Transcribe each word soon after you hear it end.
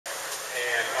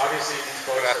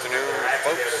Good afternoon,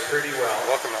 folks.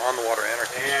 Welcome to On the Water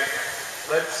Anarchy.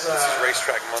 This is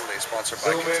Racetrack Monday, sponsored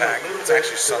by Kattack. It's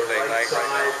actually Sunday night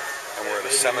right now, and we're at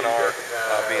a seminar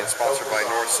being sponsored by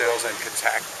North Sales and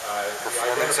Kattack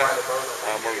Performance Center,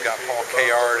 where we've got Paul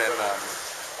Cayard and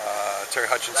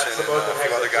Terry Hutchinson and a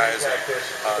few other guys.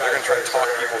 They're going to try to talk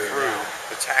people through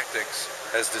the tactics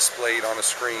as displayed on a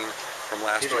screen from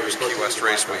last year's Key West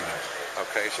Race Week.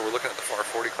 Okay, so we're looking at the Farr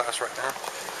 40 class right now.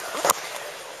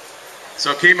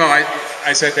 So Kimo,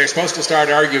 I said they're supposed to start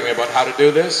arguing about how to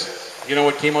do this. You know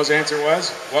what Kimo's answer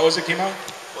was? What was it, Kimo?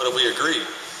 What if we agree?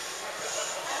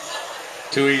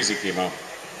 Too easy, Kimo.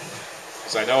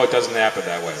 Because I know it doesn't happen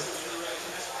that way.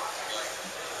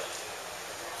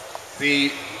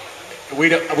 We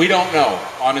don't know,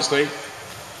 honestly.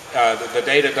 The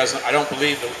data doesn't. I don't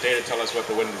believe the data tell us what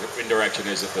the wind direction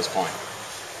is at this point.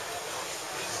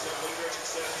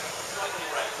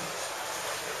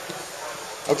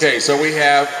 Okay, so we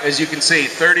have, as you can see,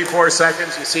 34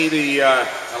 seconds. You see the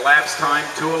elapsed time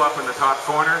tool up in the top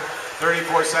corner.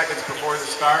 34 seconds before the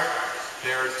start.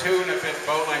 They're 2.5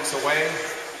 boat lengths away.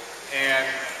 And,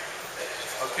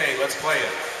 okay, let's play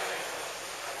it.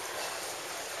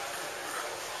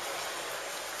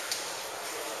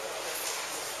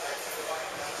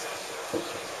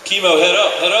 Kimo, head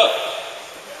up, head up.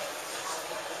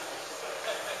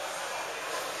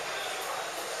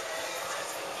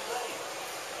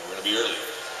 We're going to be early.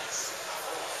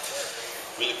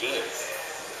 Really good.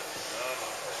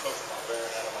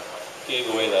 Gave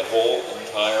away that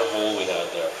entire hole we had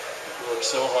there. We worked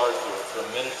so hard for a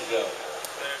minute to go.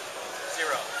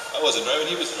 Zero. I wasn't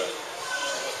driving, he was driving.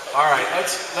 All right,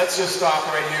 let's just stop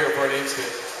right here for an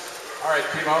instant. All right,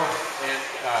 Kimo and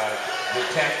the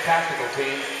tactical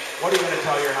team, what are you going to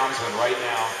tell your helmsman right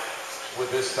now with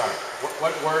this start?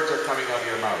 What words are coming out of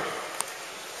your mouth?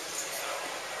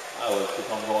 I will keep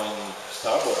on going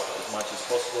starboard as much as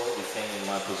possible, retaining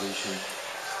my position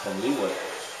from leeward.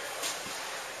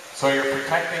 So you're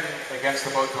protecting against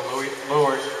the boat to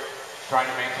lures, trying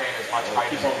to maintain as much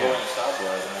height as you can. Keep on going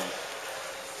starboard at the moment.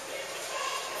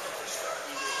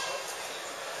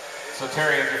 So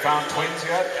Terry, have you found twins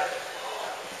yet? Yeah.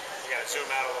 You gotta zoom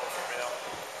out a little for me though.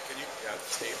 Can you? Yeah,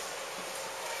 Steve.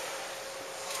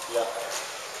 Yeah.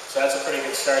 So that's a pretty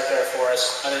good start there for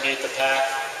us underneath the pack.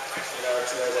 You know,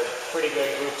 there's a pretty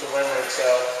good group to windward, so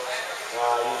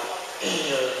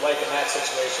you're liking that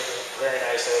situation very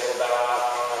nicely. A little bit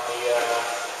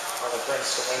on the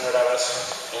Prince to windward of us,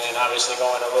 and obviously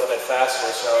going a little bit faster.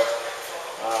 So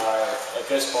at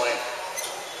this point,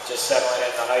 just settling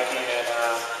in the hiking and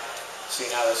seeing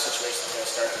how the situation is going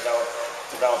to start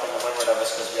developing the windward of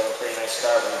us, because we have a pretty nice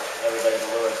start with everybody in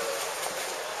the leeward.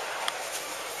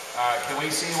 Can we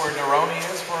see where Neroni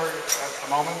is for a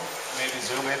moment? Maybe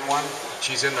zoom in one.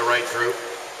 She's in the right group.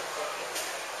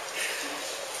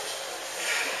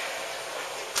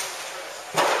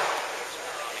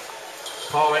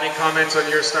 Paul, any comments on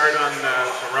your start on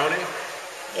Neroni?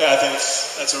 Yeah, I think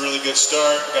that's a really good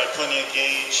start. We've got plenty of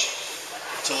gauge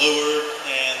to leeward,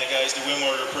 and the guys to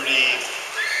windward are pretty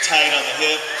tight on the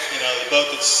hip. You know, the boat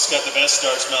that's got the best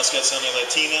start smells got Sonny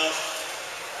Latina.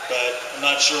 But I'm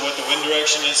not sure what the wind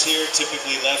direction is here.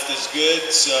 Typically left is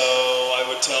good, so I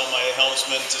would tell my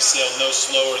helmsman to sail no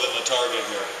slower than the target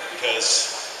here,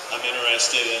 because I'm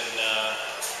interested in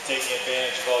taking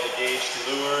advantage of all the gauge to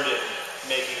leeward and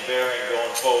making bearing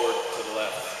going forward to the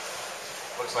left.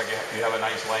 Looks like you have a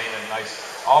nice lane and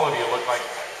all of you look like,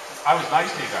 I was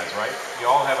nice to you guys, right?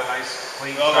 You all have a nice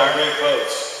clean start. We all got great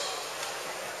boats.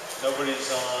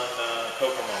 Nobody's on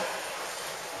Kokomo.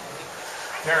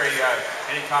 Terry,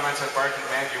 any comments on Barking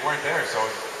Man? You weren't there, so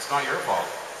it's not your fault.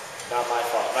 Not my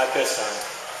fault. Not this time.